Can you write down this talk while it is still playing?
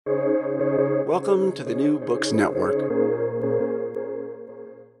Welcome to the New Books Network.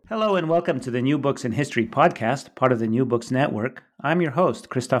 Hello and welcome to the New Books in History podcast, part of the New Books Network. I'm your host,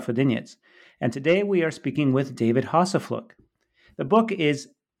 Christoph Odinitz, and today we are speaking with David Hosaflook. The book is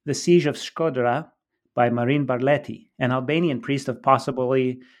The Siege of Shkodra by Marin Barleti, an Albanian priest of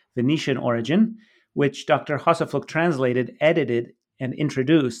possibly Venetian origin, which Dr. Hosaflook translated, edited, and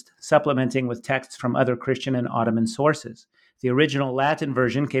introduced, supplementing with texts from other Christian and Ottoman sources. The original Latin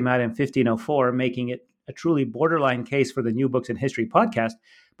version came out in 1504, making it a truly borderline case for the New Books in History podcast,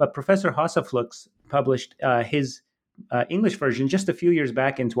 but Professor Hosaflook published his English version just a few years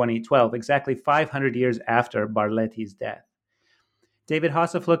back in 2012, exactly 500 years after Barleti's death. David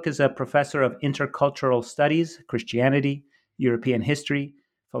Hosaflook is a professor of intercultural studies, Christianity, European history,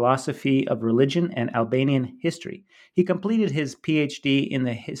 philosophy of religion, and Albanian history. He completed his PhD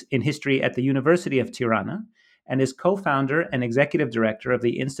in history at the University of Tirana and is co-founder and executive director of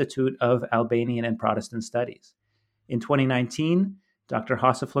the Institute of Albanian and Protestant Studies. In 2019, Dr.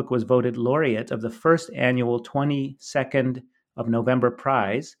 Hosaflook was voted laureate of the first annual 22nd of November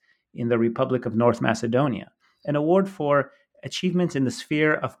Prize in the Republic of North Macedonia, an award for achievements in the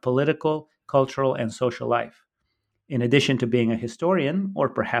sphere of political, cultural, and social life. In addition to being a historian, or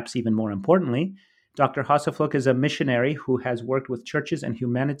perhaps even more importantly, Dr. Hosaflook is a missionary who has worked with churches and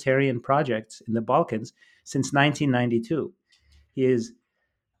humanitarian projects in the Balkans since 1992.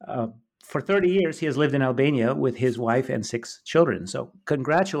 For 30 years, he has lived in Albania with his wife and 6 children. So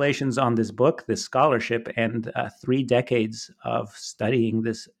congratulations on this book, this scholarship, and 3 decades of studying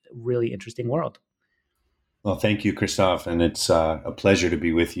this really interesting world. Well, thank you, Christoph, and it's a pleasure to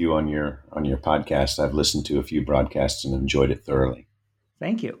be with you on your podcast. I've listened to a few broadcasts and enjoyed it thoroughly.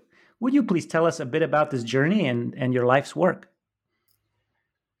 Thank you. Would you please tell us a bit about this journey and your life's work?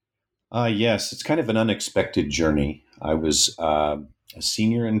 Yes, it's kind of an unexpected journey. I was a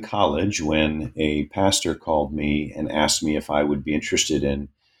senior in college when a pastor called me and asked me if I would be interested in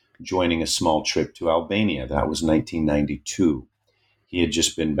joining a small trip to Albania. That was 1992. He had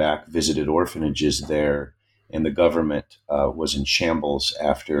just been back, visited orphanages there, and the government was in shambles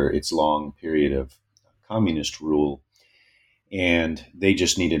after its long period of communist rule. And they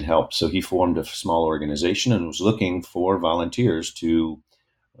just needed help. So he formed a small organization and was looking for volunteers to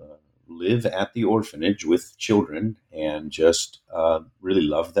live at the orphanage with children and just really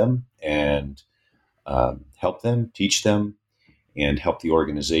love them and help them, teach them, and help the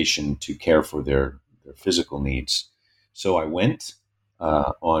organization to care for their physical needs. So I went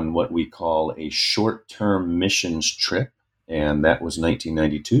on what we call a short-term missions trip, and that was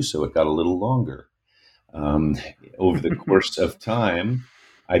 1992, so it got a little longer. Over the course of time,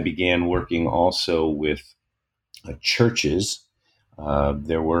 I began working also with churches.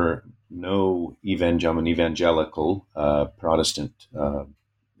 There were no evangelical Protestant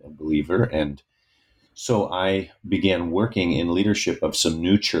believer, and so I began working in leadership of some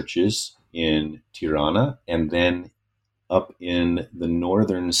new churches in Tirana and then up in the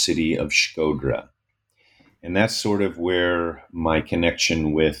northern city of Shkodra. And that's sort of where my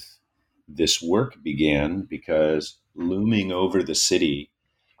connection with this work began, because looming over the city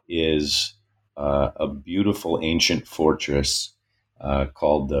is a beautiful ancient fortress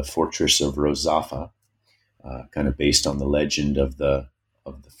called the Fortress of Rozafa, kind of based on the legend of the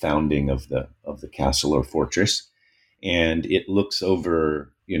founding of the castle or fortress. And it looks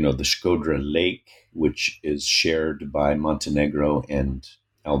over, the Shkodra Lake, which is shared by Montenegro and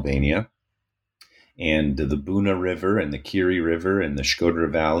Albania, and the Buna River and the Kiri River and the Shkodra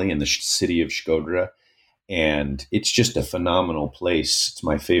Valley and the city of Shkodra. And it's just a phenomenal place. It's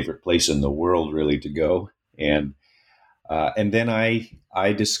my favorite place in the world, really, to go. And then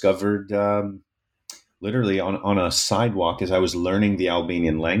I discovered, literally on a sidewalk, as I was learning the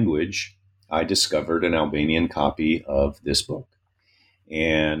Albanian language, I discovered an Albanian copy of this book.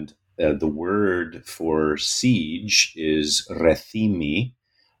 And the word for siege is rethimi,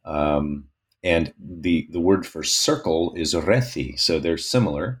 and the word for circle is rethi. So they're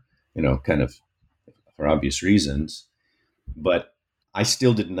similar, kind of for obvious reasons. But I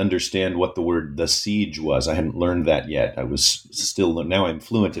still didn't understand what the siege was. I hadn't learned that yet. I was still, now I'm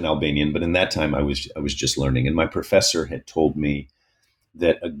fluent in Albanian, but in that time I was just learning. And my professor had told me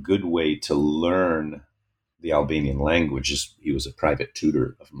that a good way to learn the Albanian language, he was a private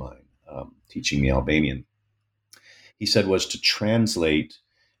tutor of mine, teaching me Albanian. He said was to translate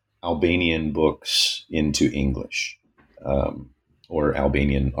Albanian books into English, or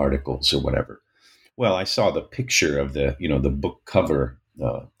Albanian articles or whatever. Well, I saw the picture of the book cover.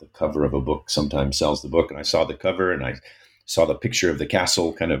 The cover of a book sometimes sells the book, and I saw the cover and I saw the picture of the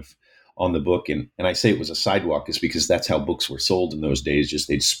castle kind of on the book. And I say it was a sidewalk is because that's how books were sold in those days. Just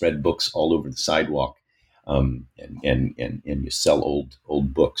they'd spread books all over the sidewalk, and you sell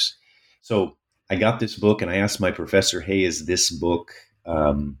old books. So I got this book and I asked my professor, hey, is this book,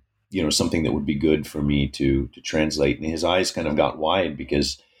 something that would be good for me to translate? And his eyes kind of got wide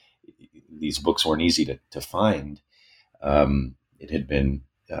because these books weren't easy to find. It had been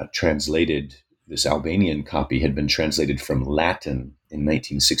translated. This Albanian copy had been translated from Latin in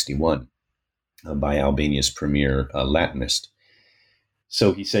 1961 by Albania's premier Latinist.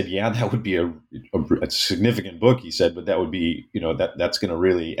 So he said, yeah, that would be a significant book, he said, but that would be, that's going to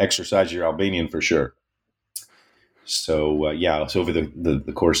really exercise your Albanian for sure. So, so over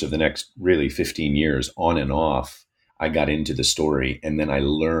the course of the next really 15 years, on and off, I got into the story, and then I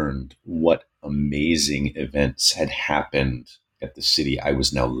learned what amazing events had happened at the city I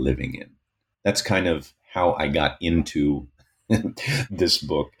was now living in. That's kind of how I got into this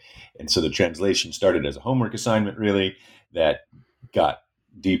book. And so the translation started as a homework assignment, really, that got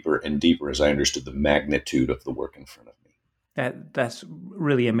deeper and deeper as I understood the magnitude of the work in front of me. That's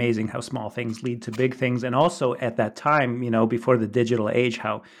really amazing how small things lead to big things. And also at that time, before the digital age,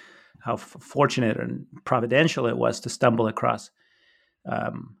 how fortunate and providential it was to stumble across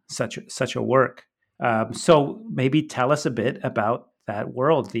such a work. So maybe tell us a bit about that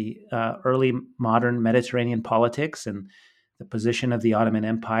world, the early modern Mediterranean politics and the position of the Ottoman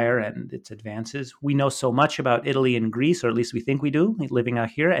Empire and its advances. We know so much about Italy and Greece, or at least we think we do, living out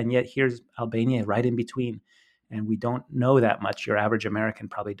here, and yet here's Albania right in between, and we don't know that much. Your average American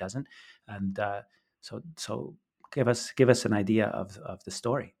probably doesn't, and so give us an idea of the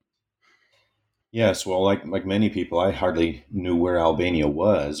story. Yes, well, like many people, I hardly knew where Albania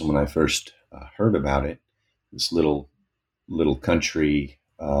was when I first heard about it. This little country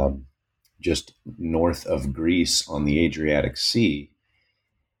just north of Greece on the Adriatic Sea,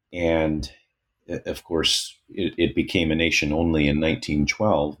 and of course, it became a nation only in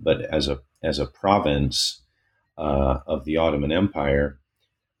 1912. But as a province of the Ottoman Empire,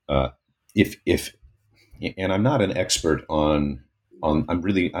 if and I'm not an expert on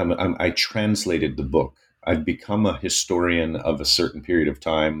I translated the book. I've become a historian of a certain period of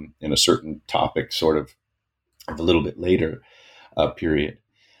time in a certain topic, sort of a little bit later period.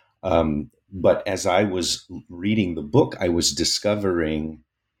 But as I was reading the book, I was discovering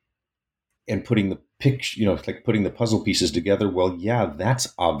and putting the picture, like putting the puzzle pieces together. Well, yeah,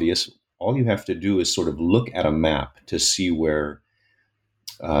 that's obvious. All you have to do is sort of look at a map to see where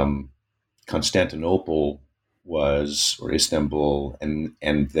Constantinople was, or Istanbul, and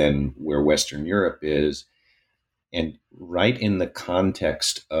then where Western Europe is, and right in the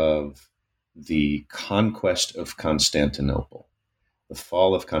context of the conquest of Constantinople, the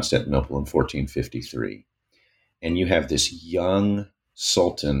fall of Constantinople in 1453, and you have this young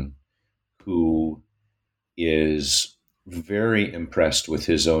sultan who is very impressed with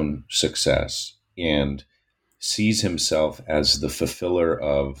his own success and sees himself as the fulfiller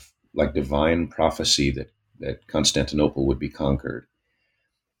of like divine prophecy that Constantinople would be conquered.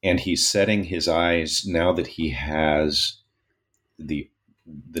 And he's setting his eyes, now that he has the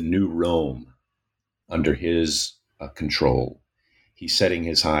new Rome under his control, he's setting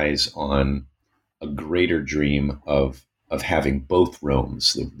his eyes on a greater dream of having both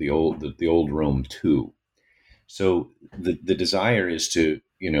Romes, the old Rome too. So the desire is to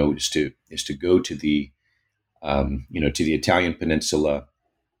go to the to the Italian peninsula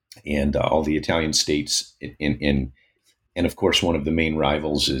and all the Italian states in and of course one of the main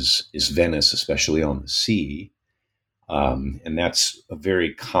rivals is Venice, especially on the sea. And that's a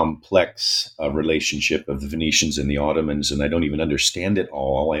very complex relationship of the Venetians and the Ottomans, and I don't even understand it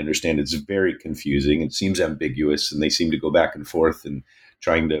all. All I understand it's very confusing. It seems ambiguous, and they seem to go back and forth and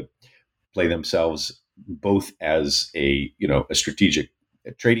trying to play themselves both as a strategic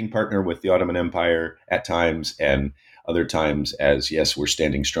trading partner with the Ottoman Empire at times, and other times as, yes, we're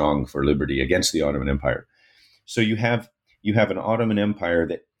standing strong for liberty against the Ottoman Empire. So you have an Ottoman Empire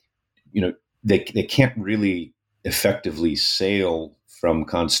that they can't really effectively sail from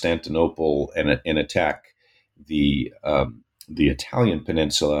Constantinople and attack the Italian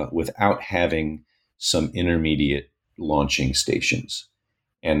peninsula without having some intermediate launching stations.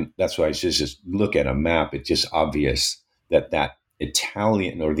 And that's why I just look at a map. It's just obvious that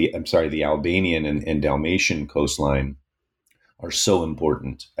Italian, or the Albanian and Dalmatian coastline are so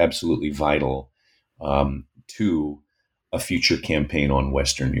important, absolutely vital to a future campaign on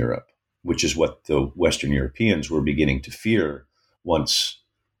Western Europe, which is what the Western Europeans were beginning to fear once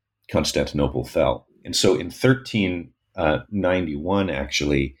Constantinople fell. And so in 1391,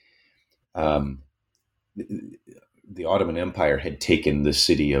 actually, the Ottoman Empire had taken the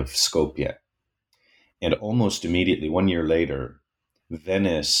city of Skopje. And almost immediately, 1 year later,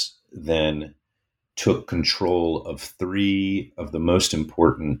 Venice then took control of three of the most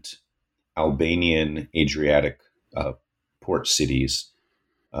important Albanian Adriatic port cities,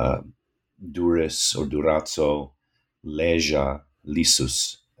 uh, Duris or Durazzo, Leja,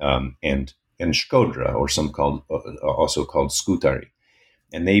 Lissus, and Shkodra, or some called also called Scutari.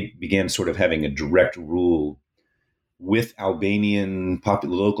 And they began sort of having a direct rule with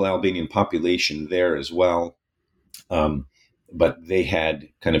local Albanian population there as well. But they had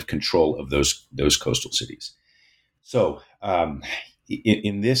kind of control of those coastal cities. So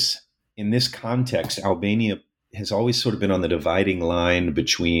in this context, Albania has always sort of been on the dividing line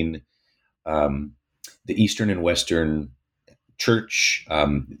between the Eastern and Western Church,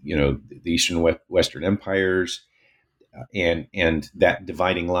 the Eastern and Western empires, and that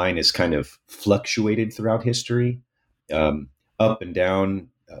dividing line has kind of fluctuated throughout history, up and down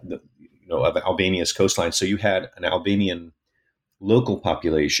of Albania's coastline. So you had an Albanian local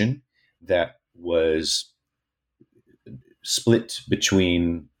population that was split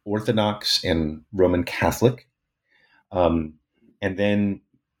between Orthodox and Roman Catholic, and then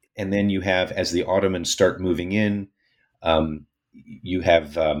you have, as the Ottomans start moving in, you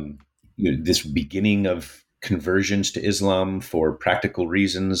have this beginning of conversions to Islam for practical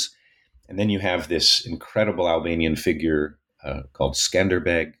reasons, and then you have this incredible Albanian figure called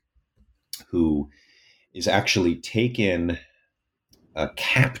Skanderbeg, who is actually taken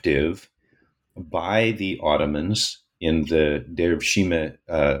captive by the Ottomans in the Devshirme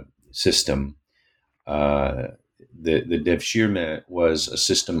system. The Devshirme was a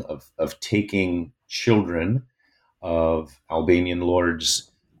system of taking children of Albanian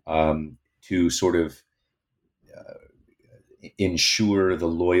lords to sort of ensure the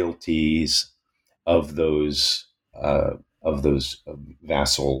loyalties of those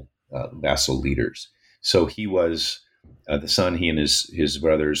vassal leaders. So he was the son. He and his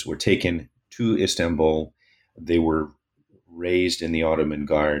brothers were taken to Istanbul. They were raised in the Ottoman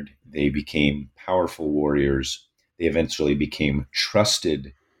Guard. They became powerful warriors. They eventually became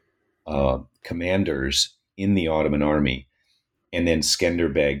trusted commanders in the Ottoman army. And then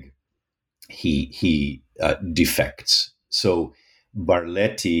Skanderbeg, he defects. So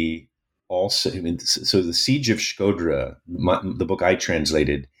Barleti also. So the Siege of Shkodra, the book I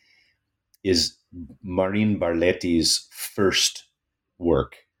translated, is Marin Barleti's first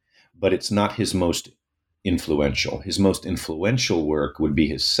work, but it's not his most influential. His most influential work would be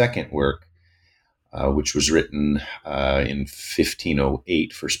his second work, which was written in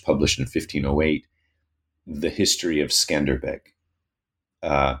 1508, first published in 1508, The History of Skanderbeg.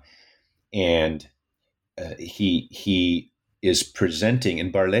 And he is presenting,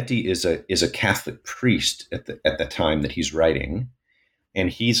 and Barleti is a Catholic priest at the time that he's writing, and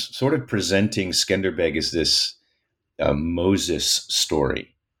he's sort of presenting Skanderbeg as this Moses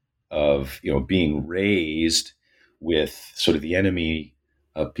story of being raised with sort of the enemy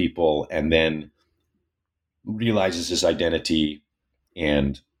of people, and then realizes his identity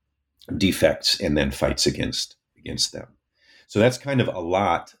and defects, and then fights against them. So that's kind of a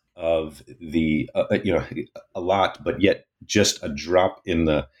lot of the a lot, but yet just a drop in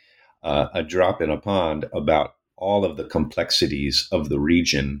a pond about all of the complexities of the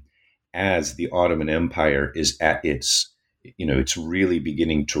region as the Ottoman Empire is at its it's really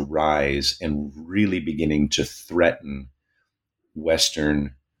beginning to rise and really beginning to threaten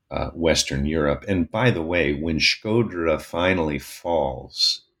Western Europe. And by the way, when Shkodra finally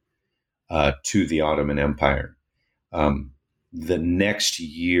falls to the Ottoman Empire, the next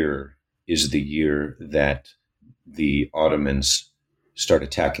year is the year that the Ottomans start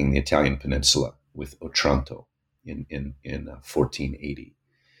attacking the Italian peninsula with Otranto in 1480.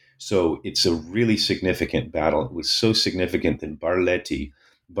 So it's a really significant battle. It was so significant that Barleti,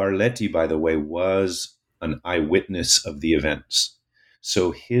 by the way, was an eyewitness of the events.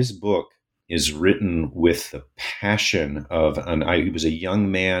 So his book is written with the passion of he was a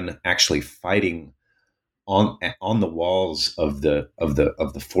young man actually fighting on the walls of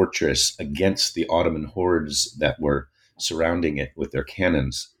the fortress against the Ottoman hordes that were surrounding it with their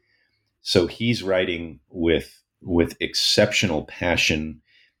cannons. So he's writing with exceptional passion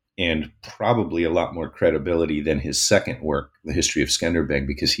and probably a lot more credibility than his second work, The History of Skanderbeg,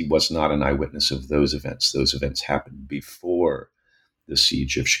 because he was not an eyewitness of those events. Those events happened before the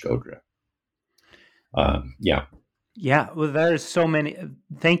siege of Shkodra. Yeah. Well, there's so many.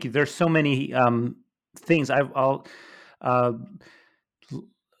 Thank you. There's so many things. I'll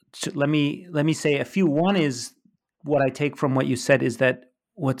let me say a few. One is what I take from what you said is that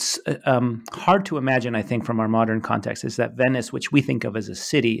what's hard to imagine, I think, from our modern context, is that Venice, which we think of as a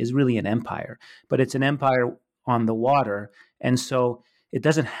city, is really an empire, but it's an empire on the water, and so it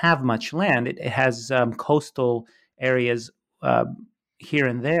doesn't have much land. It has coastal areas uh, here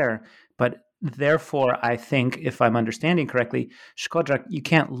and there, but therefore, I think, if I'm understanding correctly, Shkodra, you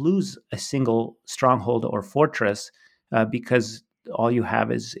can't lose a single stronghold or fortress because all you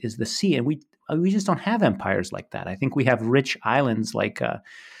have is the sea, and we just don't have empires like that. I think we have rich islands like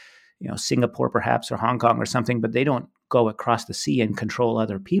Singapore perhaps or Hong Kong or something, but they don't go across the sea and control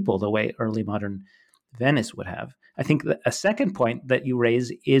other people the way early modern Venice would have. I think a second point that you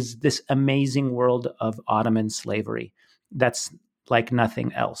raise is this amazing world of Ottoman slavery. That's like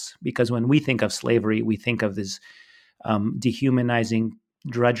nothing else, because when we think of slavery, we think of this dehumanizing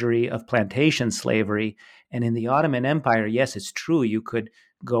drudgery of plantation slavery. And in the Ottoman Empire, yes, it's true, you could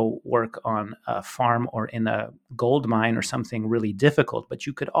go work on a farm or in a gold mine or something really difficult, but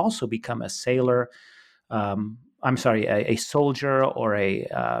you could also become a sailor. A soldier or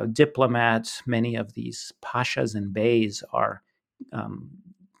a diplomat. Many of these pashas and beys are um,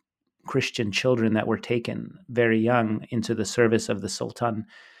 Christian children that were taken very young into the service of the Sultan.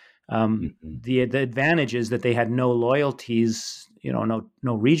 Mm-hmm. The advantage is that they had no loyalties, no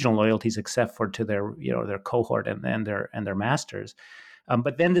regional loyalties except for to their cohort and their masters.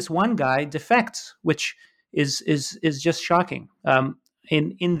 But then this one guy defects, which is just shocking.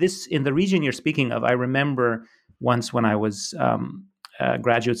 In the region you're speaking of, I remember once when I was a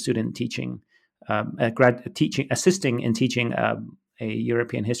graduate student assisting in teaching a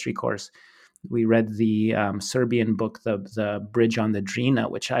European history course. We read the Serbian book, the Bridge on the Drina,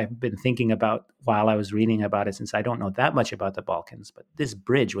 which I've been thinking about while I was reading about it, since I don't know that much about the Balkans. But this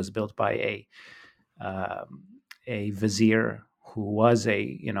bridge was built by a vizier who was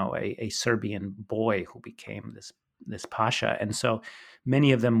a Serbian boy who became this pasha, and so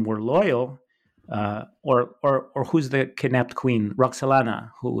many of them were loyal. Or who's the kidnapped queen,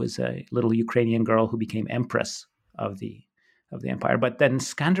 Roxolana, who was a little Ukrainian girl who became empress of the empire. But then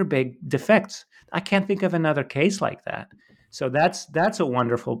Skanderbeg defects. I can't think of another case like that. So that's a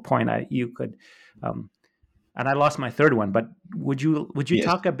wonderful point. And I lost my third one. But would you Yes.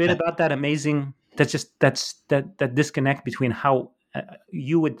 talk a bit about that amazing that disconnect between how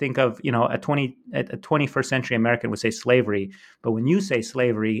you would think of a 21st century American would say slavery, but when you say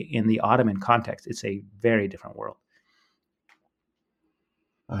slavery in the Ottoman context, it's a very different world.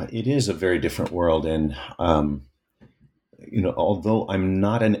 It is a very different world, and although I'm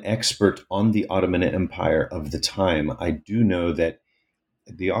not an expert on the Ottoman Empire of the time, I do know that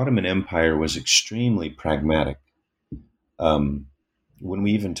the Ottoman Empire was extremely pragmatic. When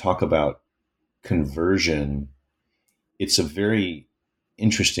we even talk about conversion, it's a very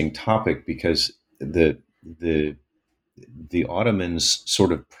interesting topic because the Ottomans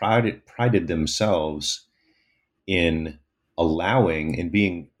sort of prided themselves in allowing and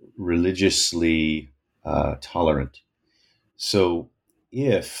being religiously tolerant. So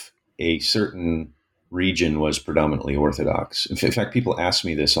if a certain region was predominantly Orthodox, in fact, people ask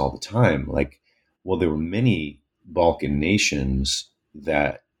me this all the time, like, well, there were many Balkan nations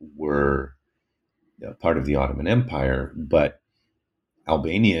that were part of the Ottoman Empire, but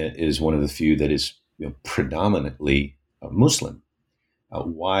Albania is one of the few that is predominantly Muslim.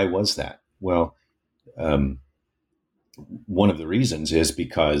 Why was that? Well, one of the reasons is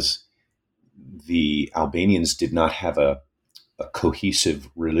because the Albanians did not have a cohesive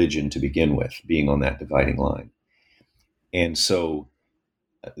religion to begin with, being on that dividing line, and so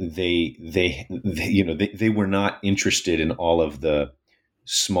they were not interested in all of the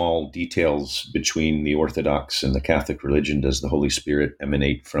small details between the Orthodox and the Catholic religion. Does the Holy Spirit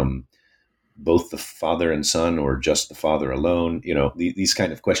emanate from both the Father and Son, or just the Father alone? These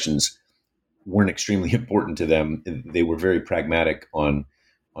kind of questions weren't extremely important to them. They were very pragmatic on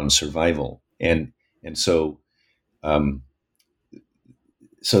survival, and so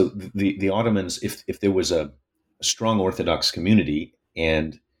the Ottomans, if there was a strong Orthodox community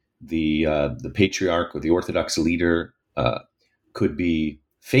and the patriarch or the Orthodox leader could be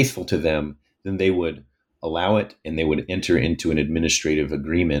faithful to them, then they would allow it, and they would enter into an administrative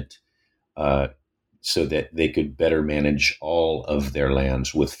agreement so that they could better manage all of their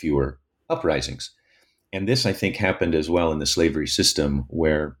lands with fewer uprisings. And this, I think, happened as well in the slavery system,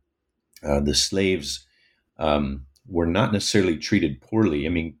 where the slaves were not necessarily treated poorly. I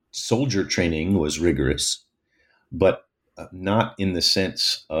mean, soldier training was rigorous, but not in the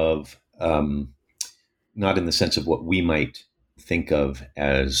sense of what we might think of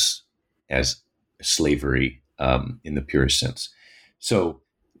as slavery in the purest sense. So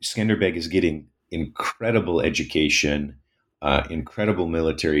Skanderbeg is getting incredible education incredible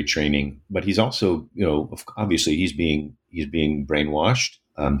military training, but he's also, obviously he's being brainwashed.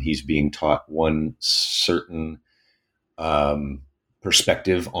 He's being taught one certain um,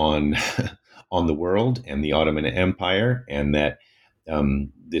 perspective on on the world and the Ottoman Empire, and that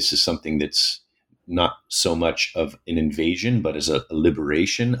this is something that's not so much of an invasion, but as a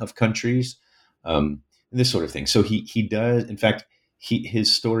liberation of countries, this sort of thing. So he does, in fact,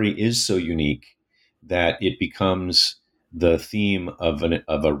 his story is so unique that it becomes the theme of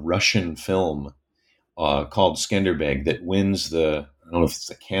a Russian film called Skanderbeg that wins I don't know if it's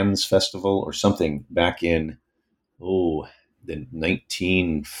the Cannes Festival or something back in the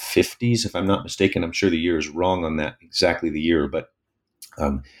 1950s, if I'm not mistaken. I'm sure the year is wrong on that, exactly the year, but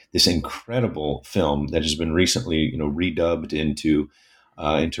this incredible film that has been recently, redubbed into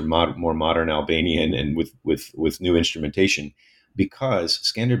more modern Albanian and with new instrumentation, because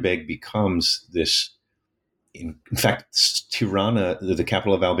Skanderbeg becomes this. In fact, Tirana, the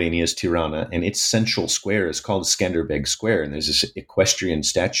capital of Albania is Tirana, and its central square is called Skanderbeg Square, and there's this equestrian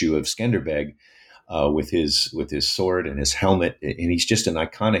statue of Skanderbeg with his sword and his helmet, and he's just an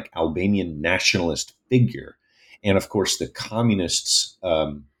iconic Albanian nationalist figure. And of course, the communists,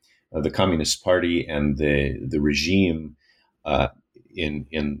 the Communist Party, and the regime in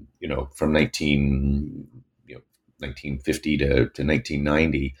from 1950 to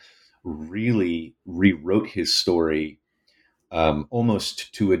 1990 really rewrote his story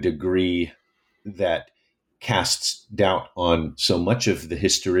almost to a degree that casts doubt on so much of the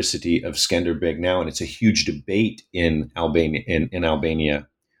historicity of Skanderbeg now, and it's a huge debate in Albania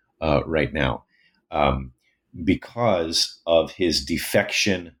right now because of his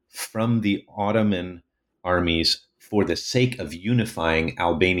defection from the Ottoman armies for the sake of unifying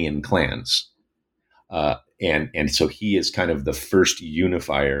Albanian clans. And so he is kind of the first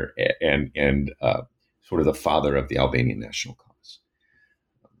unifier and sort of the father of the Albanian national cause.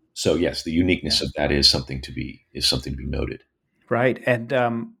 So yes, the uniqueness of that is something to be noted. Right,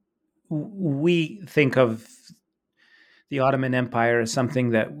 and we think of the Ottoman Empire as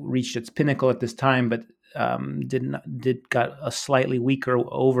something that reached its pinnacle at this time, but got a slightly weaker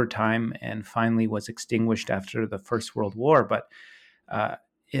over time, and finally was extinguished after the First World War. But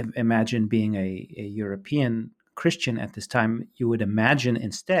imagine being a European Christian at this time, you would imagine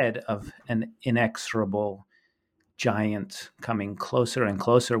instead of an inexorable giant coming closer and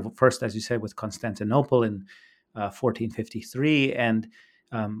closer. First, as you said, with Constantinople in 1453, and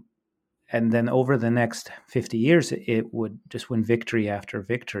then over the next 50 years, it would just win victory after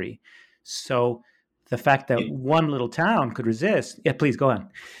victory. So the fact that one little town could resist, please go on.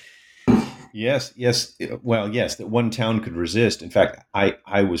 Yes. Well, yes, that one town could resist. In fact,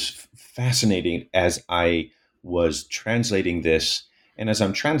 I was fascinated as I was translating this, and as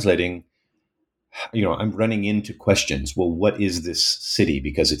I'm translating, I'm running into questions. Well, what is this city?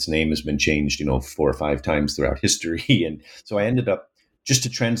 Because its name has been changed, 4 or 5 times throughout history. And so I ended up, just to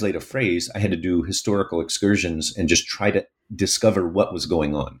translate a phrase, I had to do historical excursions and just try to discover what was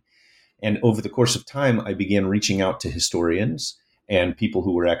going on. And over the course of time, I began reaching out to historians and people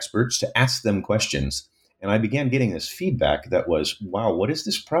who were experts to ask them questions. And I began getting this feedback that was, wow, what is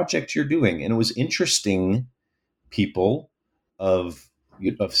this project you're doing? And it was interesting people of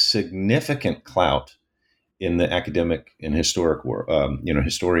significant clout in the academic and historic world,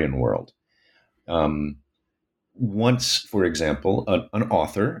 historian world. Once, for example, an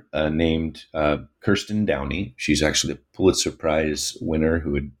author named Kirsten Downey, she's actually a Pulitzer Prize winner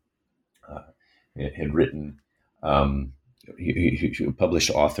who had written, a published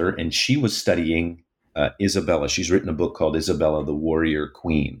author, and she was studying Isabella. She's written a book called Isabella, the Warrior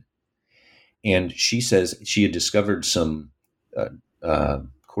Queen. And she says she had discovered some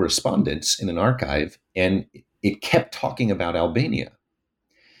correspondence in an archive, and it kept talking about Albania.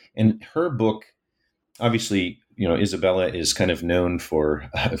 And her book, obviously, Isabella is kind of known for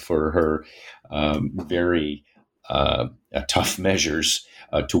her very tough measures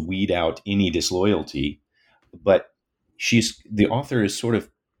to weed out any disloyalty. But the author is sort of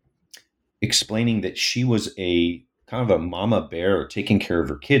explaining that she was a kind of a mama bear taking care of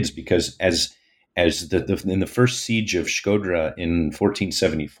her kids, because as in the first siege of Shkodra in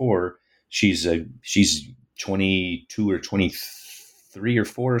 1474, she's 22 or 23 or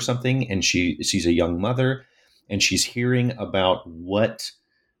 4 or something, and she's a young mother, and she's hearing about what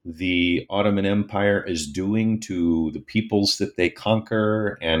the Ottoman Empire is doing to the peoples that they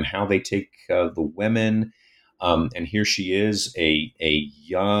conquer and how they take the women. And here she is, a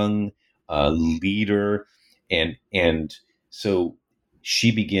young leader, and so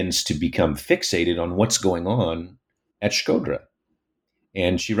she begins to become fixated on what's going on at Shkodra.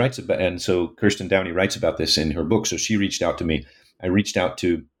 And she writes about, and so Kirsten Downey writes about this in her book. So she reached out to me. I reached out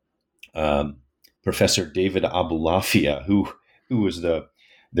to um, Professor David Abulafia, who was the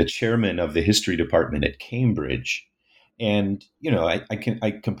chairman of the history department at Cambridge. And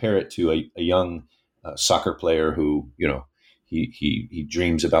I compare it to a young soccer player who he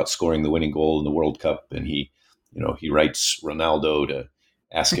dreams about scoring the winning goal in the World Cup, and he writes Ronaldo to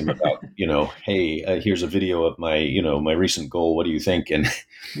ask him about hey, here's a video of my recent goal. What do you think? And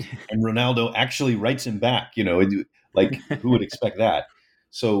Ronaldo actually writes him back. Like who would expect that?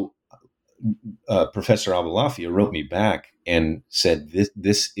 So Professor Abulafia wrote me back and said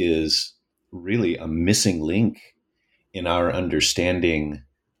this is really a missing link in our understanding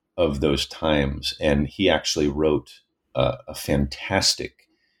of those times. And he actually wrote a fantastic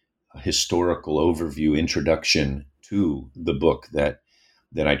historical overview introduction to the book that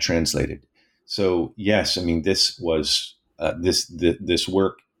I translated. So yes, I mean this was this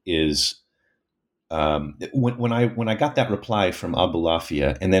work is when I got that reply from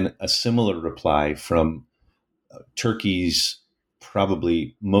Abulafia, and then a similar reply from Turkey's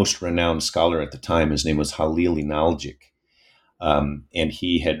probably most renowned scholar at the time. His name was Halil İnalcık, and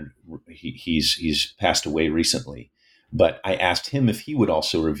he's passed away recently. But I asked him if he would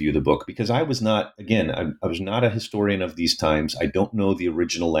also review the book, because I was not, again, I was not a historian of these times. I don't know the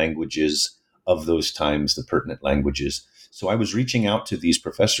original languages of those times, the pertinent languages. So I was reaching out to these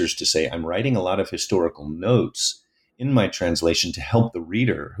professors to say, I'm writing a lot of historical notes in my translation to help the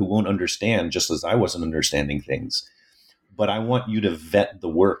reader who won't understand, just as I wasn't understanding things. But I want you to vet the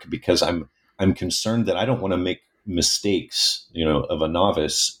work, because I'm concerned that I don't want to make mistakes, of a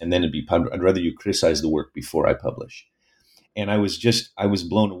novice, and then I'd rather you criticize the work before I publish. And I was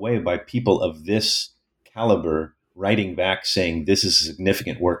blown away by people of this caliber writing back saying, this is a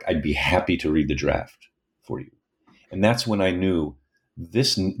significant work. I'd be happy to read the draft for you. And that's when I knew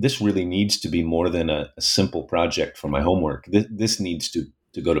this really needs to be more than a simple project for my homework. This needs to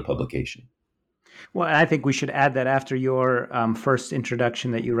go to publication. Well, I think we should add that after your first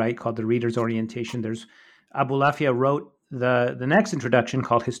introduction that you write called The Reader's Orientation, there's Abulafia wrote the next introduction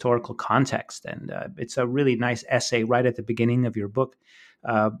called Historical Context. And it's a really nice essay right at the beginning of your book.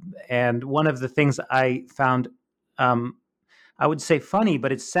 And one of the things I found, I would say funny,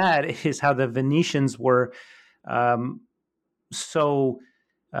 but it's sad, is how the Venetians were so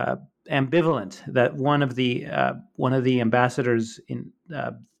ambivalent that one of the ambassadors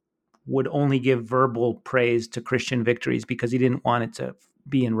would only give verbal praise to Christian victories because he didn't want it to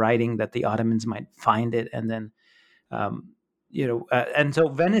be in writing that the Ottomans might find it. And then, and so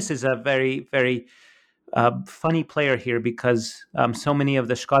Venice is a very, very funny player here, because so many of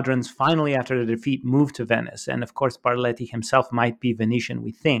the squadrons finally, after the defeat, moved to Venice. And of course, Barletti himself might be Venetian,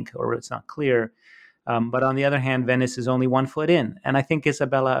 we think, or it's not clear. But on the other hand, Venice is only 1 foot in. And I think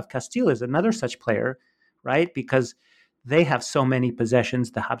Isabella of Castile is another such player, right? Because they have so many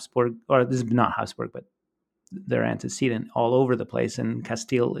possessions, the Habsburg, or this is not Habsburg, but their antecedent, all over the place. And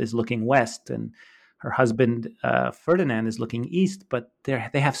Castile is looking west, and her husband, Ferdinand, is looking east. But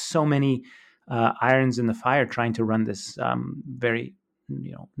they have so many irons in the fire trying to run this very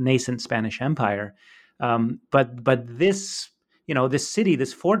nascent Spanish Empire. But this, this city,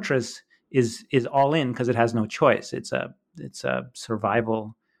 this fortress is all in because it has no choice. It's a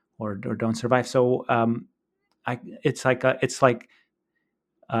survival or don't survive. So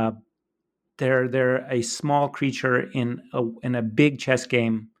they're a small creature in a big chess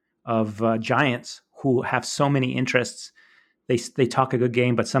game of giants who have so many interests. They talk a good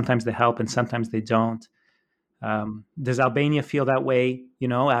game, but sometimes they help and sometimes they don't. Does Albania feel that way,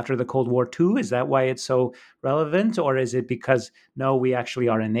 after the Cold War too? Is that why it's so relevant? Or is it because, no, we actually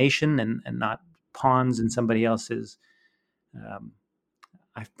are a nation and not pawns in somebody else's?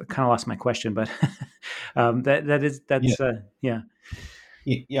 I kind of lost my question, but yeah.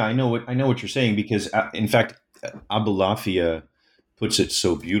 Yeah, I know what you're saying, because in fact, Abulafia puts it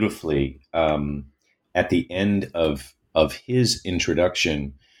so beautifully at the end of his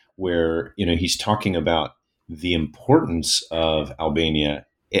introduction, where he's talking about the importance of Albania,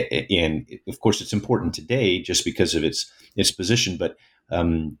 and of course it's important today just because of its position. But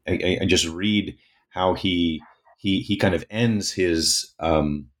I just read how he kind of ends his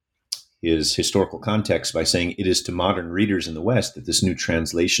historical context by saying, it is to modern readers in the West that this new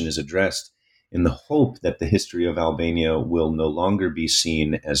translation is addressed, in the hope that the history of Albania will no longer be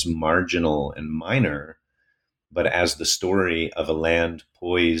seen as marginal and minor, but as the story of a land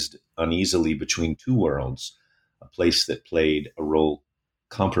poised uneasily between two worlds, a place that played a role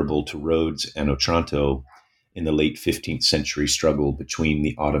comparable to Rhodes and Otranto in the late 15th century struggle between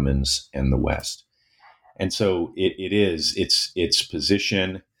the Ottomans and the West. And so it is its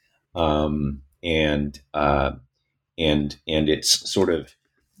position, um, and uh, and it's sort of,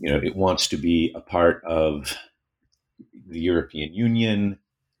 it wants to be a part of the European Union,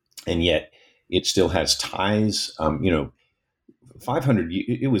 and yet it still has ties. 500.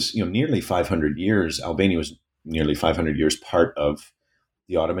 It was, nearly 500 years. Albania was nearly 500 years part of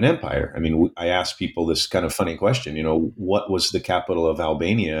the Ottoman Empire. I mean, I asked people this kind of funny question. What was the capital of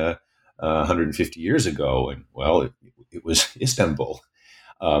Albania 150 years ago? And well, it was Istanbul.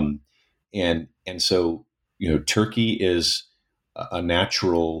 Um, and so, Turkey is a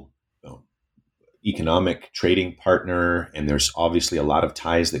natural, economic trading partner, and there's obviously a lot of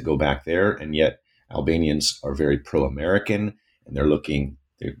ties that go back there. And yet, Albanians are very pro-American, and they're looking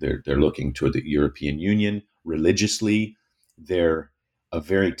toward the European Union. Religiously, they're a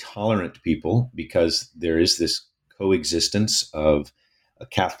very tolerant people because there is this coexistence of a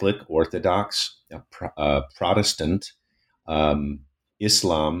Catholic, Orthodox, Protestant, um,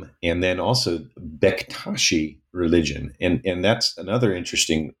 Islam, and then also Bektashi religion, and that's another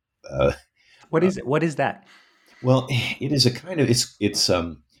interesting. Uh, What is that? well, it is a kind of it's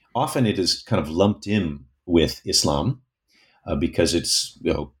often it is kind of lumped in with Islam, because it's,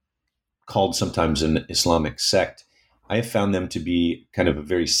 called sometimes an Islamic sect. I have found them to be kind of a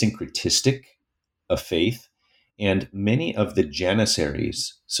very syncretistic of faith, and many of the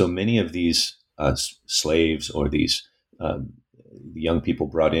janissaries, so many of these slaves, or these young people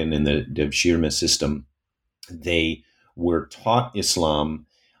brought in the devshirme system, they were taught Islam,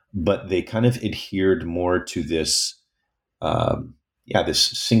 but they kind of adhered more to this,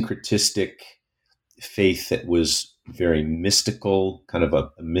 this syncretistic faith that was very mystical, kind of a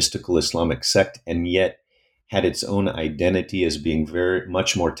mystical Islamic sect, and yet had its own identity as being very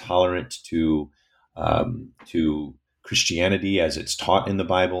much more tolerant to Christianity as it's taught in the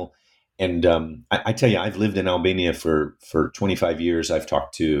Bible. And I tell you, I've lived in Albania for 25 years. I've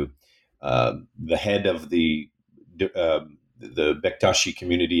talked to the head of the Bektashi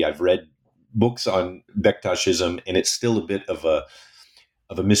community. I've read books on Bektashism, and it's still a bit of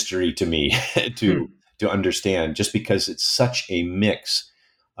a mystery to me to to understand, just because it's such a mix.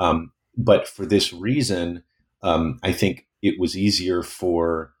 But for this reason, I think it was easier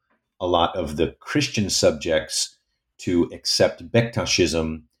for a lot of the Christian subjects to accept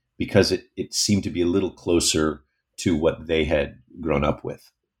Bektashism because it seemed to be a little closer to what they had grown up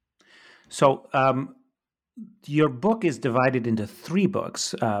with. So, your book is divided into three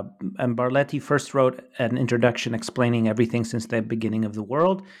books. And Barletti first wrote an introduction explaining everything since the beginning of the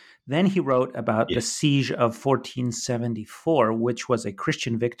world. Then he wrote about Yeah. the siege of 1474, which was a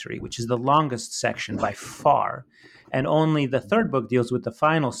Christian victory, which is the longest section by far. And only the third book deals with the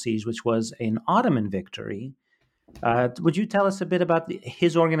final siege, which was an Ottoman victory. Would you tell us a bit about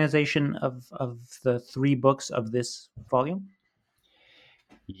his organization of the three books of this volume?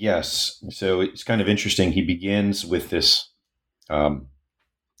 Yes. So it's kind of interesting. He begins with this, um,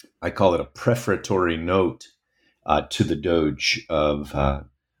 I call it a prefatory note to the Doge of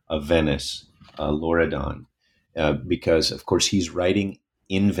Venice, Loredan, because, of course, he's writing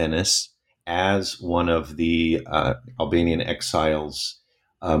in Venice as one of the Albanian exiles,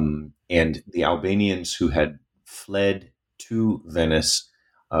 and the Albanians who had fled to Venice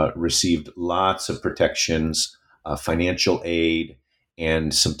received lots of protections, financial aid,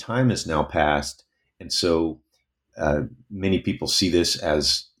 and some time has now passed, and so many people see this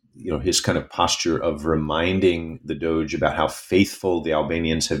as, his kind of posture of reminding the Doge about how faithful the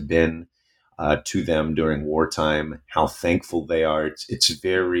Albanians have been to them during wartime, how thankful they are. It's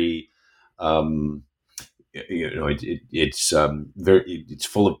very, um, it's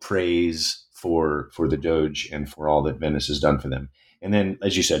full of praise for the Doge and for all that Venice has done for them. And then,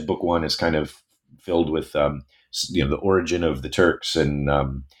 as you said, book one is kind of filled with the origin of the Turks, and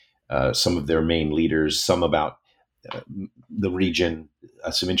some of their main leaders, some about the region,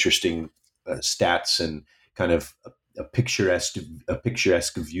 some interesting stats, and kind of a picturesque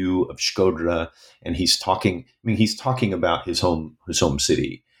view of Shkodra. And he's talking. I mean, he's talking about his home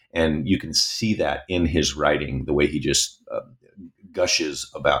city, and you can see that in his writing, the way he just gushes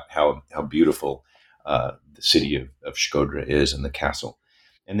about how beautiful the city of Shkodra is, and the castle.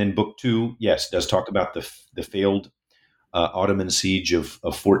 And then book two, yes, does talk about the failed Ottoman siege of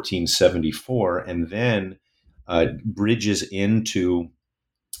 1474, and then bridges into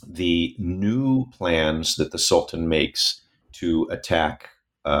the new plans that the Sultan makes to attack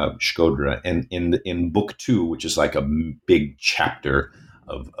Shkodra. And in book two, which is like a big chapter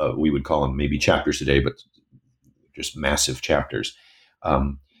of, we would call them maybe chapters today, but just massive chapters,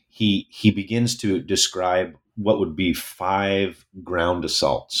 he begins to describe what would be 5 ground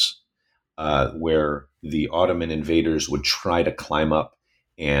assaults where the Ottoman invaders would try to climb up,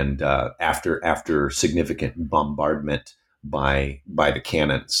 and after significant bombardment by the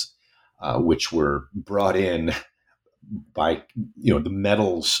cannons, which were brought in by the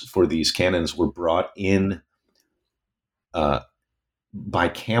metals for these cannons were brought in uh, by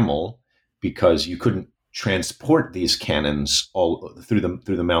camel, because you couldn't transport these cannons all through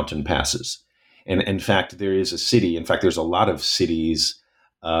the mountain passes. And in fact, there is a city. In fact, there's a lot of cities.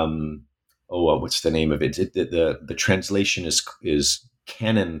 What's the name of it? The translation is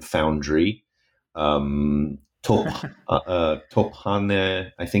cannon foundry. Topane.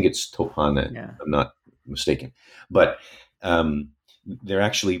 I think it's Topane. Yeah. I'm not mistaken, but they're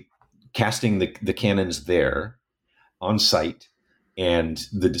actually casting the cannons there on site, and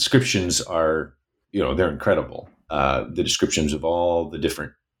the descriptions are, they're incredible. The descriptions of all the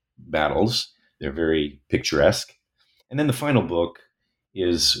different battles, they're very picturesque. And then the final book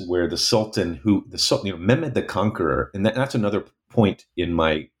is where the Sultan, Mehmed the Conqueror, and that's another point in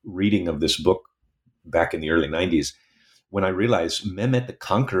my reading of this book back in the early 90s, when I realized Mehmed the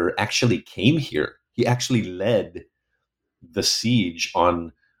Conqueror actually came here. He actually led the siege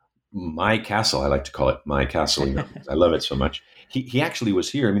on my castle. I like to call it my castle. I love it so much. He actually was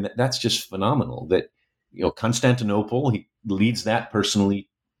here. I mean, that's just phenomenal. That Constantinople, he leads that personally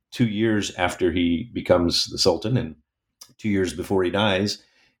 2 years after he becomes the Sultan, and 2 years before he dies,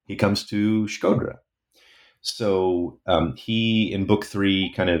 he comes to Shkodra. So he, in book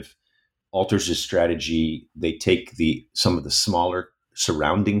 3, kind of alters his strategy. They take some of the smaller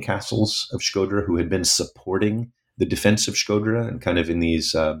surrounding castles of Shkodra, who had been supporting the defense of Shkodra, and kind of in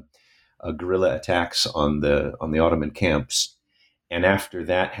these guerrilla attacks on the Ottoman camps. And after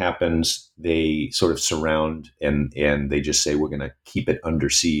that happens, they sort of surround, and they just say, we're going to keep it under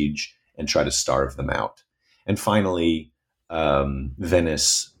siege and try to starve them out. And finally,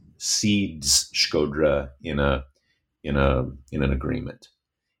 Venice cedes Shkodra in an agreement,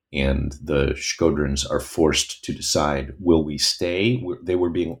 and the Shkodrans are forced to decide: will we stay? They were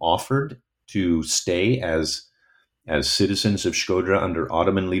being offered to stay as citizens of Shkodra under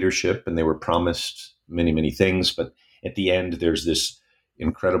Ottoman leadership, and they were promised many, many things. But at the end, there's this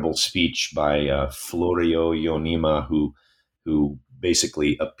incredible speech by Florio Ionima, who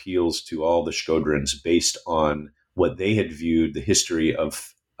basically appeals to all the Shkodrans based on what they had viewed the history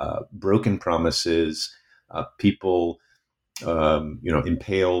of broken promises, people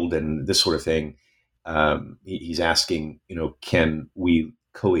impaled, and this sort of thing. He's asking, can we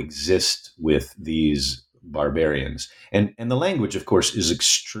coexist with these barbarians? And the language, of course, is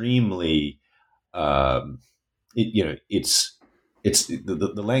extremely, it's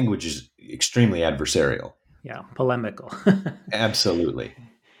the language is extremely adversarial. Yeah, polemical. Absolutely.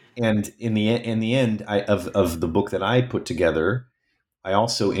 And in the end, of the book that I put together, I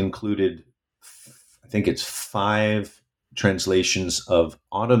also included, I think it's 5 translations of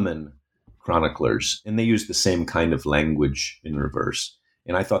Ottoman chroniclers, and they use the same kind of language in reverse.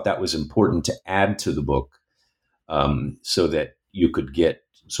 And I thought that was important to add to the book, so that you could get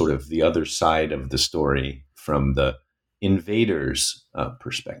sort of the other side of the story from the invaders'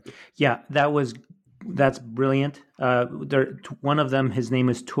 perspective. Yeah, that's brilliant. One of them, his name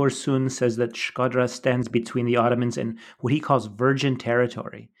is Tursun, says that Shkodra stands between the Ottomans and what he calls virgin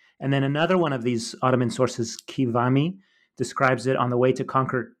territory. And then another one of these Ottoman sources, Kivami, describes it on the way to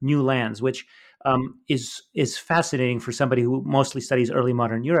conquer new lands, which is fascinating for somebody who mostly studies early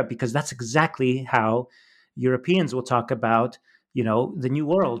modern Europe, because that's exactly how Europeans will talk about, the New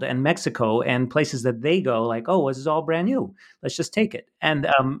World and Mexico and places that they go, like, oh, this is all brand new. Let's just take it. And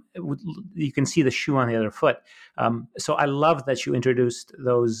you can see the shoe on the other foot. So I love that you introduced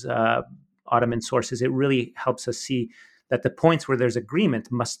those Ottoman sources. It really helps us see that the points where there's agreement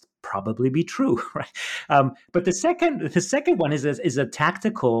must probably be true, right? But the second one is a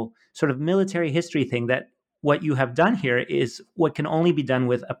tactical sort of military history thing, that what you have done here is what can only be done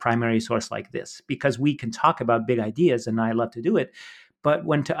with a primary source like this, because we can talk about big ideas, and I love to do it. But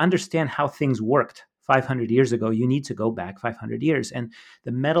when to understand how things worked 500 years ago, you need to go back 500 years. And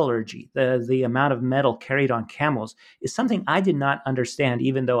the metallurgy, the amount of metal carried on camels, is something I did not understand,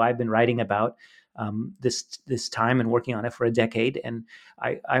 even though I've been writing about this time and working on it for a decade. And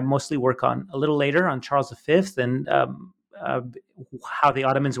I mostly work on, a little later, on Charles V and how the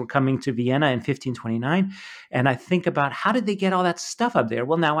Ottomans were coming to Vienna in 1529. And I think about, how did they get all that stuff up there?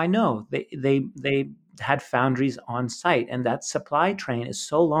 Well, now I know they had foundries on site, and that supply train is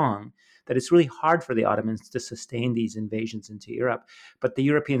so long that it's really hard for the Ottomans to sustain these invasions into Europe. But the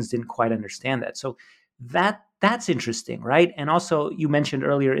Europeans didn't quite understand that. So that's interesting, right? And also, you mentioned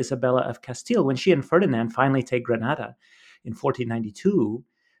earlier Isabella of Castile. When she and Ferdinand finally take Granada in 1492,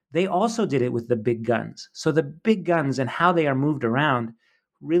 they also did it with the big guns. So the big guns and how they are moved around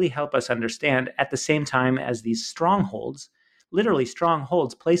really help us understand, at the same time as these strongholds, literally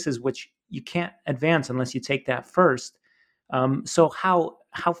strongholds, places which you can't advance unless you take that first. So how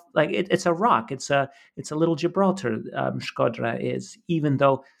like it's a rock, it's a little Gibraltar. Shkodra is, even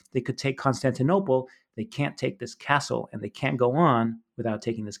though they could take Constantinople, they can't take this castle, and they can't go on without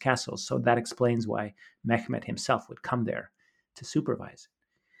taking this castle. So that explains why Mehmet himself would come there to supervise.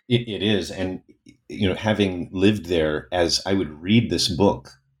 It is, and having lived there, as I would read this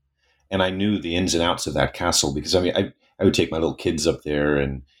book, and I knew the ins and outs of that castle, because I would take my little kids up there,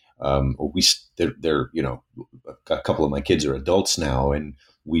 and they're a couple of my kids are adults now, and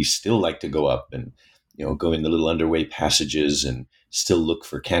we still like to go up and go in the little underway passages and still look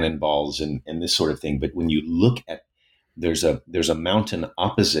for cannonballs and this sort of thing. But when you look at there's a mountain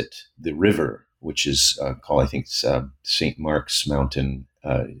opposite the river, which is called, I think, St. Mark's Mountain.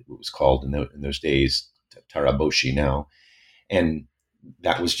 It was called in those days, Taraboshi now, and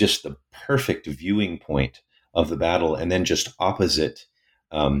that was just the perfect viewing point of the battle. And then just opposite,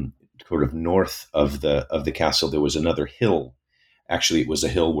 sort of north of the castle, there was another hill. Actually, it was a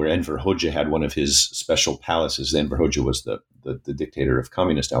hill where Enver Hoxha had one of his special palaces. Enver Hoxha was the dictator of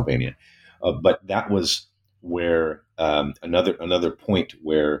communist Albania, but that was where another point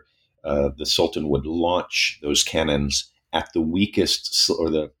where the Sultan would launch those cannons at the weakest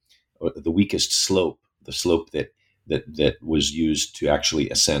the weakest slope, the slope that was used to actually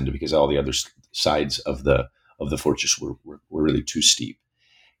ascend, because all the other sides of the fortress were really too steep.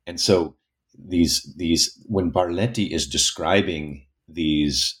 And so these when Barletti is describing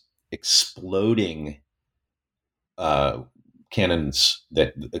these exploding cannonballs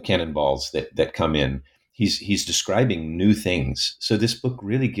that come in, he's describing new things. So this book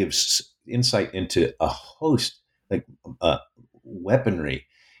really gives insight into a host, like weaponry.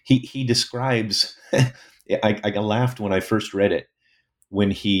 He describes. I laughed when I first read it,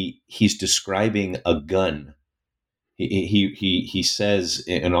 when he's describing a gun. He says,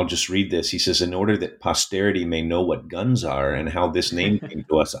 and I'll just read this. He says, "In order that posterity may know what guns are and how this name came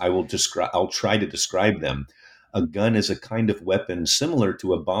to us, I'll try to describe them. A gun is a kind of weapon similar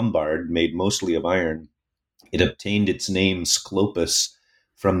to a bombard made mostly of iron. It obtained its name Sclopus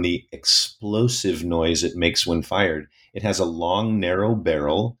from the explosive noise it makes when fired. It has a long, narrow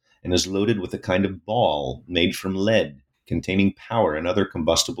barrel and is loaded with a kind of ball made from lead, containing powder and other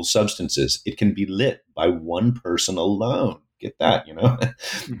combustible substances. It can be lit by one person alone." Get that,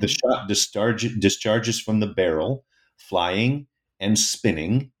 Mm-hmm. The shot discharges from the barrel, flying and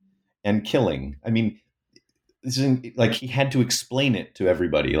spinning and killing. I mean, this is like he had to explain it to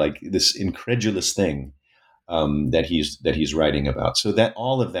everybody, like this incredulous thing that he's writing about. So that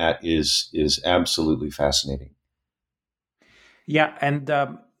all of that is absolutely fascinating. Yeah, and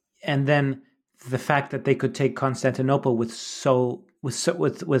then the fact that they could take Constantinople with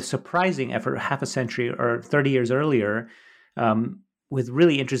surprising effort, half a century or 30 years earlier, with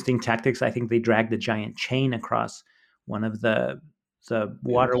really interesting tactics. I think they dragged a giant chain across one of the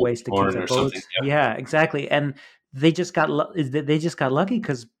waterways to keep the boats. Yeah, exactly. And they just got lucky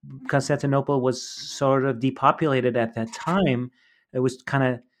because Constantinople was sort of depopulated at that time. It was kind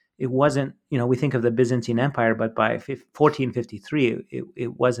of it wasn't, we think of the Byzantine Empire, but by 1453,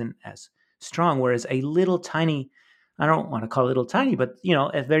 it wasn't as strong. Whereas a little tiny, I don't want to call it little tiny, but,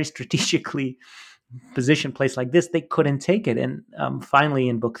 a very strategically positioned place like this, they couldn't take it. And finally,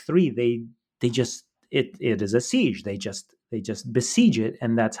 in book 3, they just, it is a siege. They just besiege it.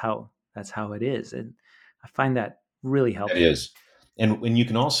 And that's how it is. And I find that really helpful. It is. And when you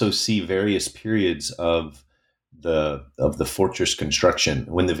can also see various periods of the fortress construction.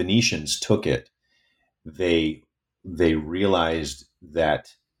 When the Venetians took it, they realized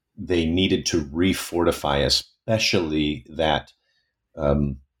that they needed to refortify, especially that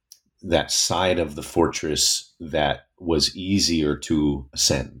that side of the fortress that was easier to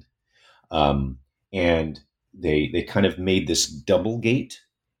ascend, and they kind of made this double gate.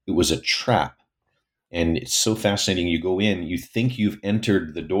 It was a trap, and it's so fascinating. You go in, you think you've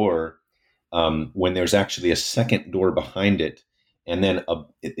entered the door, when there's actually a second door behind it. And then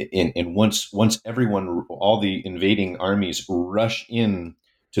once everyone, all the invading armies rush in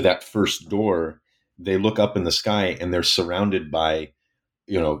to that first door, they look up in the sky and they're surrounded by,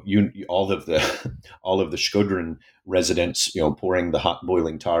 all of the all of the Shkodran residents, pouring the hot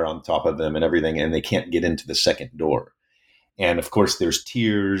boiling tar on top of them and everything, and they can't get into the second door. And of course, there's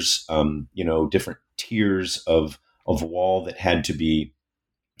tiers, different tiers of wall that had to be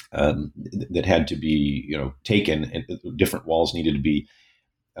taken, and different walls needed to be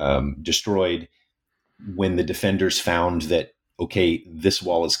destroyed. When the defenders found that, okay, this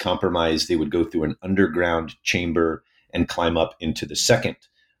wall is compromised, they would go through an underground chamber and climb up into the second,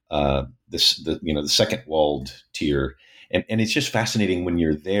 the second walled tier. And it's just fascinating when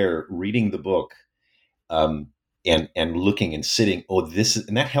you're there reading the book, um, and looking and sitting. Oh,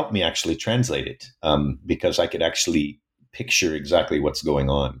 and that helped me actually translate it, because I could actually picture exactly what's going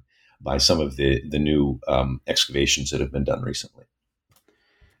on by some of the new excavations that have been done recently.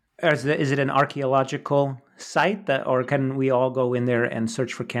 Is it an archaeological site or can we all go in there and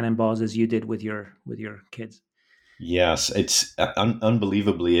search for cannonballs as you did with your kids? Yes, it's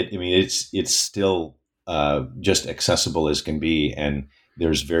unbelievably. I mean, it's still just accessible as can be, and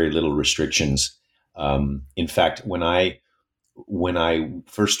there's very little restrictions. In fact, when I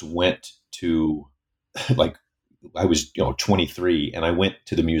first went to, like, I was 23, and I went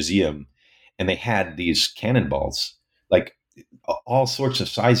to the museum, and they had these cannonballs, like all sorts of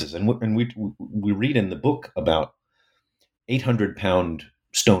sizes, and we read in the book about 800-pound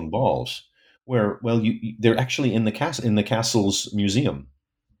stone balls, where, well, they're actually in the castle's museum.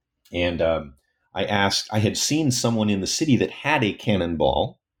 And I had seen someone in the city that had a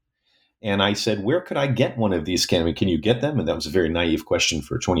cannonball, and I said, where could I get one of these? Can you get them? And that was a very naive question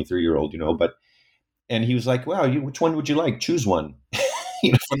for a 23-year-old, but, and he was like, well, which one would you like? Choose one.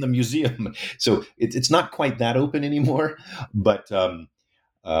 From the museum. So it's not quite that open anymore, but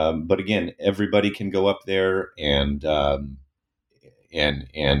again, everybody can go up there, and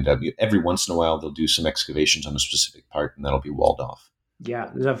every once in a while they'll do some excavations on a specific part, and that'll be walled off.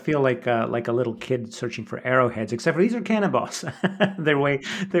 Yeah, I feel like a little kid searching for arrowheads, except for these are cannonballs. they weigh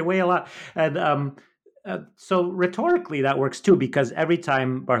a lot, and so rhetorically that works too, because every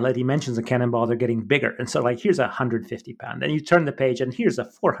time Barletti mentions a cannonball, they're getting bigger, and so like here's a 150-pound, then you turn the page and here's a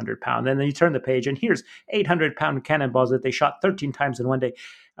 400-pound, and then you turn the page and here's 800-pound cannonballs that they shot 13 times in one day.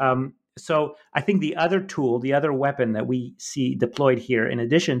 So I think the other tool, the other weapon that we see deployed here, in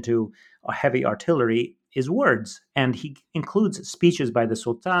addition to heavy artillery, is words. And he includes speeches by the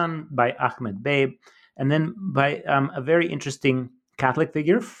Sultan, by Ahmed Bey, and then by a very interesting Catholic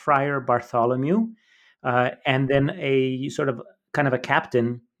figure, Friar Bartholomew, and then a sort of kind of a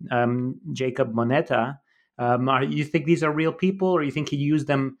captain, Jacob Moneta. You think these are real people, or you think he used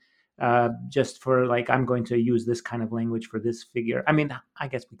them just for, like, I'm going to use this kind of language for this figure? I mean, I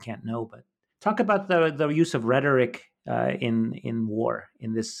guess we can't know, but talk about the use of rhetoric in war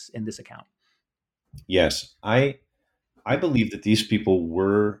in this account. Yes, I believe that these people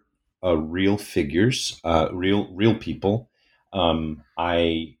were real figures, real people. Um,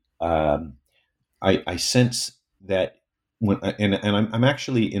 I, um, I sense that and I'm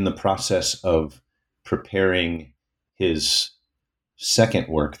actually in the process of preparing his second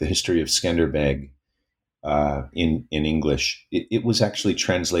work, The History of Skanderbeg, in English. It was actually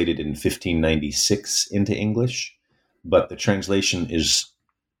translated in 1596 into English, but the translation is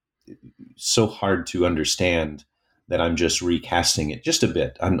so hard to understand that I'm just recasting it just a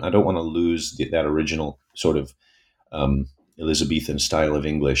bit. I don't want to lose that original sort of Elizabethan style of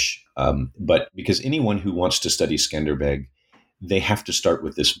English, but because anyone who wants to study Skanderbeg, they have to start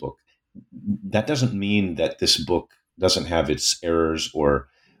with this book. That doesn't mean that this book doesn't have its errors, or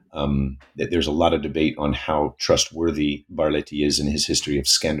that there's a lot of debate on how trustworthy Barletti is in his history of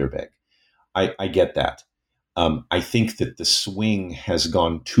Skanderbeg. I get that. I think that the swing has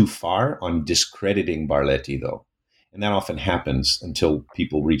gone too far on discrediting Barletti, though. And that often happens until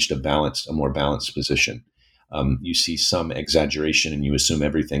people reached a more balanced position. You see some exaggeration and you assume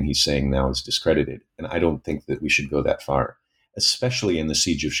everything he's saying now is discredited. And I don't think that we should go that far, especially in the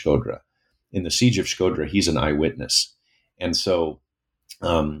Siege of Shkodra. In the Siege of Shkodra, he's an eyewitness. And so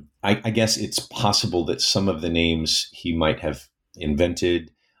I guess it's possible that some of the names he might have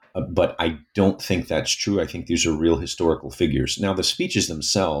invented, but I don't think that's true. I think these are real historical figures. Now, the speeches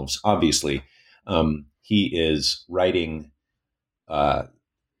themselves, obviously, he is writing.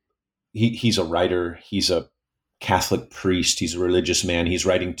 He's a writer. He's a Catholic priest. He's a religious man. He's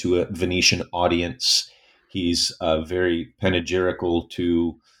writing to a Venetian audience. He's very panegyrical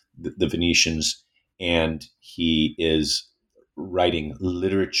to the Venetians, and he is writing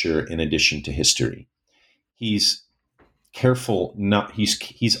literature in addition to history. He's careful.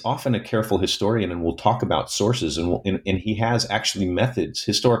 He's often a careful historian, and will talk about sources, and he has actually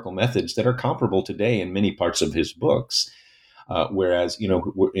historical methods that are comparable today in many parts of his books. Whereas,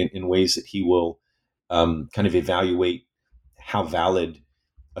 in ways that he will kind of evaluate how valid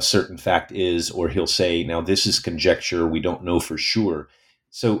a certain fact is, or he'll say, now this is conjecture, we don't know for sure.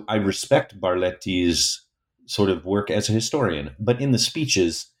 So I respect Barletti's sort of work as a historian, but in the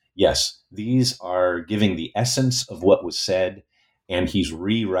speeches, yes, these are giving the essence of what was said, and he's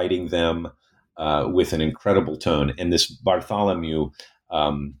rewriting them with an incredible tone. And this Bartholomew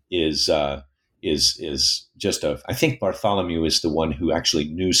is just a. I think Bartholomew is the one who actually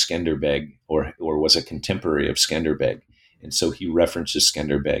knew Skenderbeg or was a contemporary of Skenderbeg, and so he references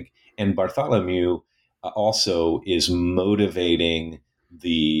Skenderbeg. And Bartholomew also is motivating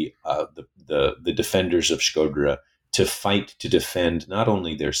the defenders of Shkodra to fight to defend not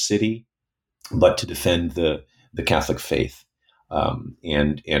only their city but to defend the Catholic faith,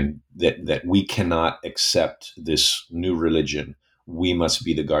 and that we cannot accept this new religion. We must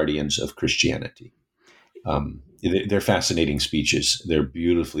be the guardians of Christianity. They're fascinating speeches. They're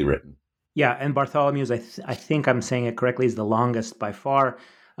beautifully written. Yeah, and Bartholomew's, I think I'm saying it correctly, is the longest by far.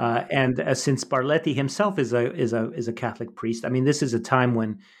 And since Barletti himself is a Catholic priest, I mean, this is a time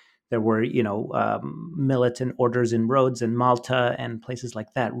when there were, militant orders in Rhodes and Malta and places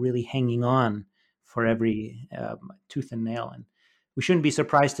like that, really hanging on for every tooth and nail. And we shouldn't be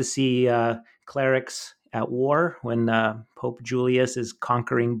surprised to see clerics at war when Pope Julius is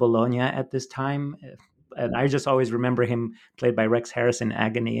conquering Bologna at this time. And I just always remember him, played by Rex Harrison,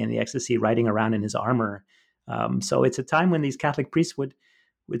 Agony and the Ecstasy, riding around in his armor. So it's a time when these Catholic priests would.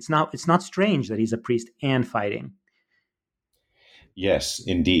 It's not strange that he's a priest and fighting. Yes,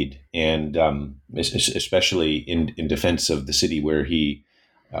 indeed, and especially in defense of the city where he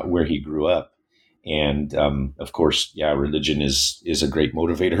grew up. And of course, religion is a great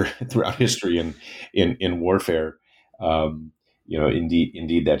motivator throughout history and in warfare.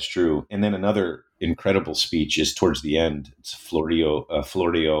 Indeed, that's true. And then another incredible speech is towards the end. It's Florio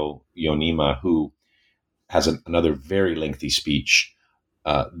Ionima, who has another very lengthy speech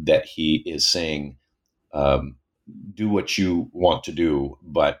that he is saying, do what you want to do,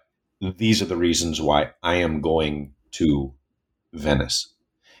 but these are the reasons why I am going to Venice.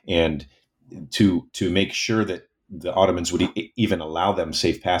 And to make sure that the Ottomans would even allow them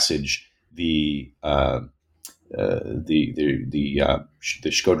safe passage, the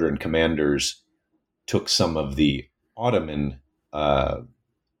Shkodran commanders took some of the Ottoman, I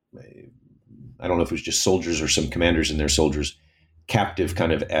don't know if it was just soldiers or some commanders and their soldiers, captive,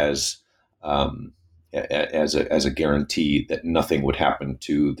 kind of as a guarantee that nothing would happen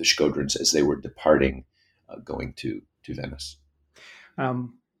to the Shkodrans as they were departing, going to Venice.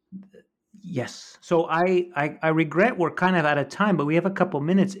 Yes. So I regret we're kind of out of time, but we have a couple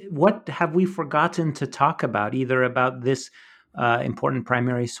minutes. What have we forgotten to talk about, either about this important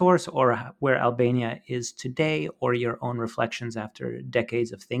primary source or where Albania is today, or your own reflections after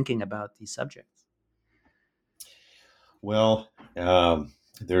decades of thinking about these subjects? Well,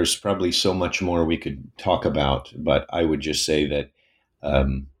 there's probably so much more we could talk about, but I would just say that,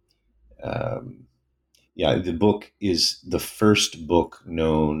 the book is the first book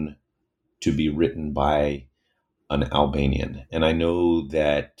known to be written by an Albanian. And I know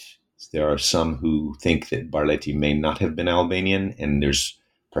that there are some who think that Barletti may not have been Albanian, and there's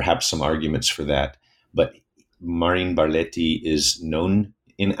perhaps some arguments for that. But Marin Barletti is known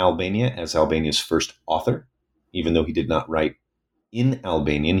in Albania as Albania's first author, even though he did not write in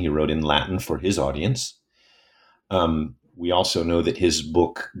Albanian. He wrote in Latin for his audience. We also know that his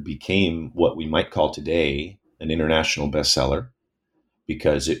book became what we might call today an international bestseller,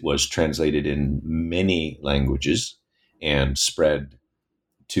 because it was translated in many languages and spread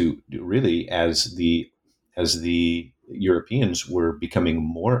to really as the Europeans were becoming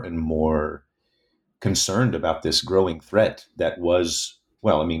more and more concerned about this growing threat that was,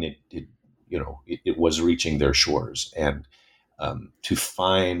 it was reaching their shores. And to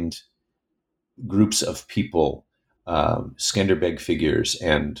find groups of people, Skenderbeg figures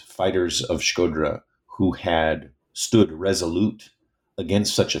and fighters of Shkodra, who had stood resolute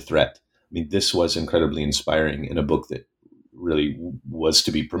against such a threat. I mean, this was incredibly inspiring in a book that really was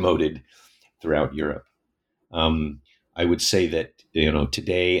to be promoted throughout Europe. I would say that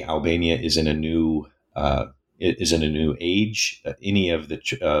today Albania is in a new age. Any of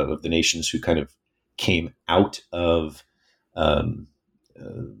the nations who kind of came out of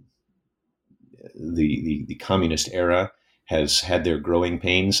the communist era has had their growing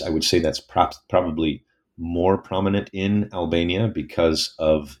pains. I would say that's probably more prominent in Albania because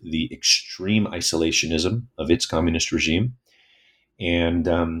of the extreme isolationism of its communist regime. And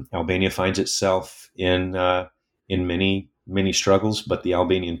Albania finds itself in many struggles, but the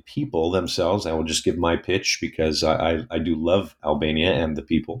Albanian people themselves, I will just give my pitch because I do love Albania, and the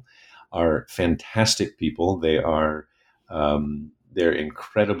people are fantastic people. They are they're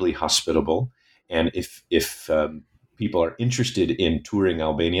incredibly hospitable, and if people are interested in touring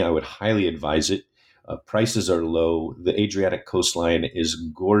Albania, I would highly advise it. Prices are low. The Adriatic coastline is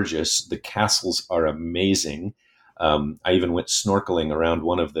gorgeous. The castles are amazing. I even went snorkeling around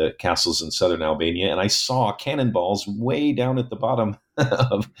one of the castles in southern Albania, and I saw cannonballs way down at the bottom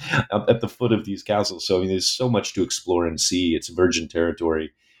at the foot of these castles. So I mean, there's so much to explore and see. It's virgin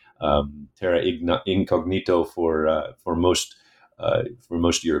territory, terra incognito for most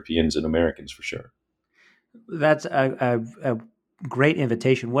Europeans and Americans for sure. That's a great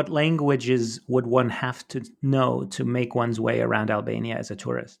invitation. What languages would one have to know to make one's way around Albania as a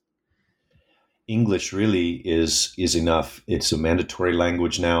tourist? English really is enough. It's a mandatory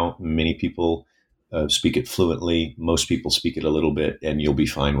language now. Many people speak it fluently. Most people speak it a little bit, and you'll be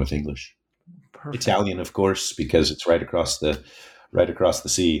fine with English. Perfect. Italian, of course, because it's right across the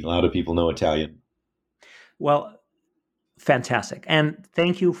sea. A lot of people know Italian. Well, fantastic. And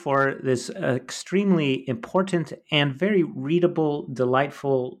thank you for this extremely important and very readable,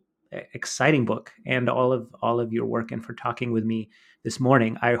 delightful, exciting book, and all of your work, and for talking with me this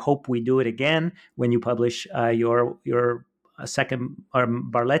morning. I hope we do it again when you publish your second, or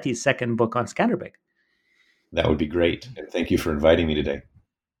Barletti's second book on Skanderbeg. That would be great. And thank you for inviting me today.